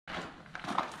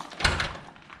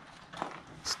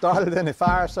Started in the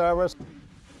fire service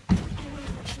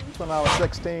when I was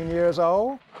 16 years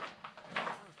old.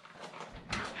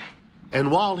 And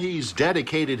while he's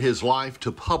dedicated his life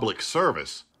to public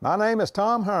service, My name is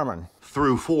Tom Herman.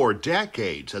 through 4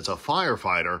 decades as a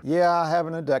firefighter, Yeah, I have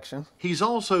an addiction. he's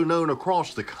also known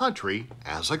across the country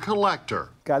as a collector.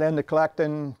 Got into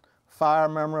collecting fire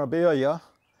memorabilia,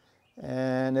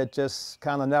 and it just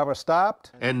kind of never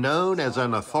stopped. And known as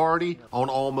an authority on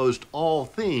almost all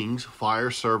things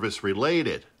fire service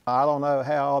related. I don't know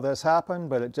how all this happened,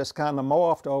 but it just kind of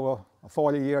morphed over a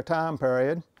 40-year time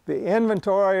period. The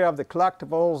inventory of the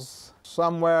collectibles,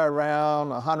 somewhere around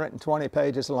 120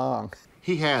 pages long.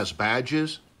 He has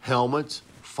badges, helmets,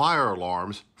 fire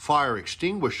alarms, fire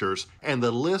extinguishers, and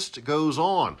the list goes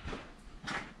on.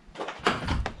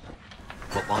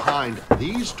 But behind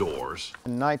these doors,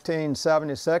 In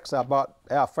 1976, I bought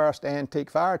our first antique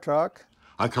fire truck.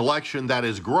 a collection that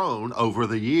has grown over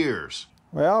the years.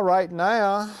 Well, right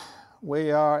now,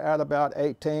 we are at about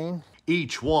 18.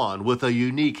 Each one with a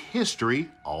unique history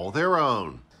all their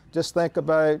own. Just think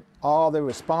about all the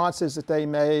responses that they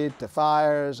made to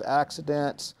fires,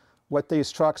 accidents, what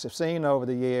these trucks have seen over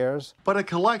the years. But a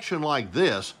collection like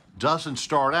this doesn't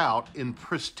start out in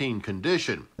pristine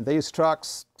condition. These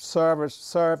trucks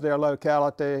serve their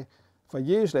locality for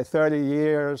usually 30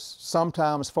 years,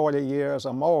 sometimes 40 years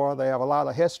or more. They have a lot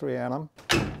of history in them.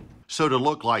 So to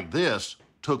look like this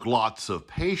took lots of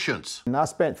patience. And I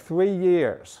spent 3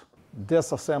 years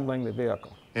disassembling the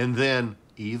vehicle. And then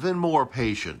even more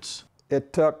patience.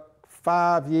 It took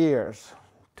 5 years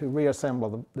to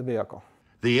reassemble the vehicle.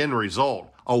 The end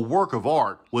result, a work of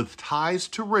art with ties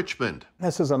to Richmond.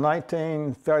 This is a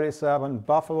 1937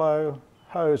 Buffalo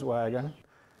hose wagon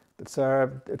that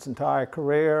served its entire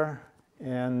career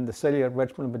in the city of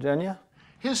Richmond, Virginia.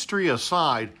 History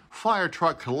aside, fire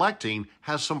truck collecting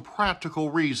has some practical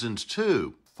reasons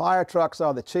too. Fire trucks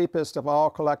are the cheapest of all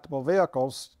collectible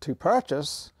vehicles to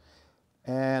purchase,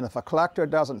 and if a collector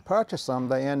doesn't purchase them,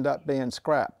 they end up being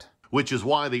scrapped. Which is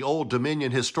why the Old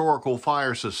Dominion Historical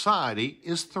Fire Society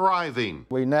is thriving.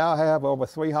 We now have over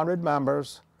 300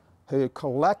 members who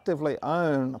collectively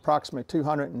own approximately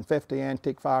 250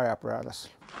 antique fire apparatus.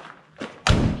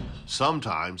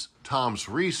 Sometimes Tom's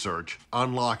research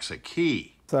unlocks a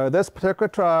key. So this particular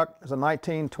truck is a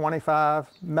 1925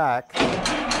 Mack.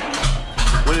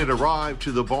 When it arrived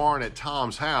to the barn at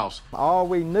Tom's house, All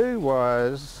we knew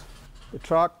was the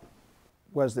truck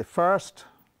was the first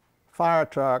fire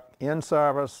truck in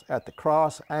service at the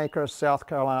Cross Anchor, South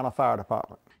Carolina Fire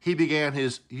Department. he began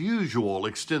his usual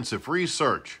extensive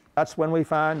research. That's when we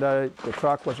found out the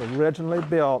truck was originally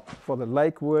built for the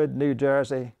Lakewood, New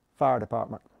Jersey Fire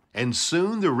Department. And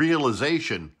soon the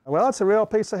realization, Well, it's a real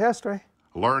piece of history.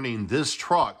 learning this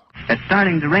truck It's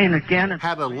starting to rain again.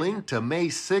 had a link to May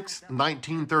 6,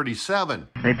 1937,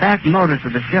 The back motors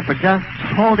of the ship are just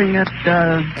holding it.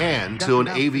 and to an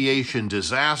aviation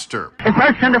disaster. It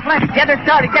bursts into flames. Get it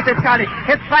started. Get it started.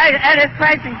 It's fighting and it's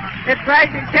crashing. It's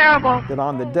crashing terrible. That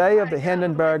on the day of the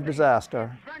Hindenburg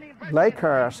disaster,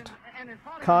 Lakehurst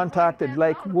contacted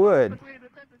Lakewood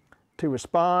to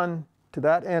respond to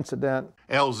that incident.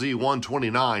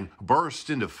 LZ-129 burst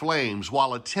into flames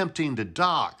while attempting to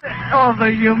dock. Oh,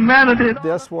 the humanity.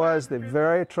 This was the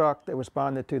very truck that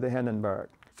responded to the Hindenburg.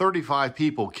 35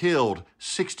 people killed,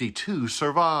 62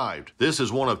 survived. This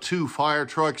is one of 2 fire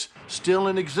trucks still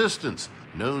in existence,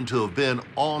 known to have been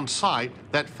on site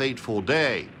that fateful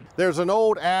day. There's an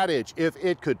old adage, if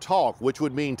it could talk, which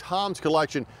would mean Tom's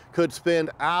collection could spend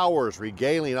hours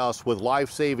regaling us with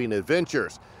life-saving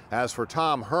adventures. As for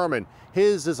Tom Herman,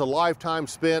 his is a lifetime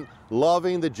spent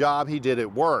loving the job he did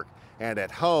at work and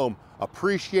at home,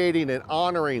 appreciating and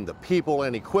honoring the people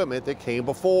and equipment that came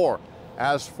before.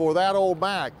 As for that old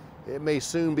Mac, it may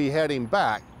soon be heading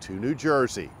back to New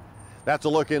Jersey. That's a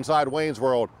look inside Wayne's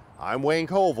World. I'm Wayne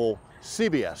Colville,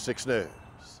 CBS 6 News.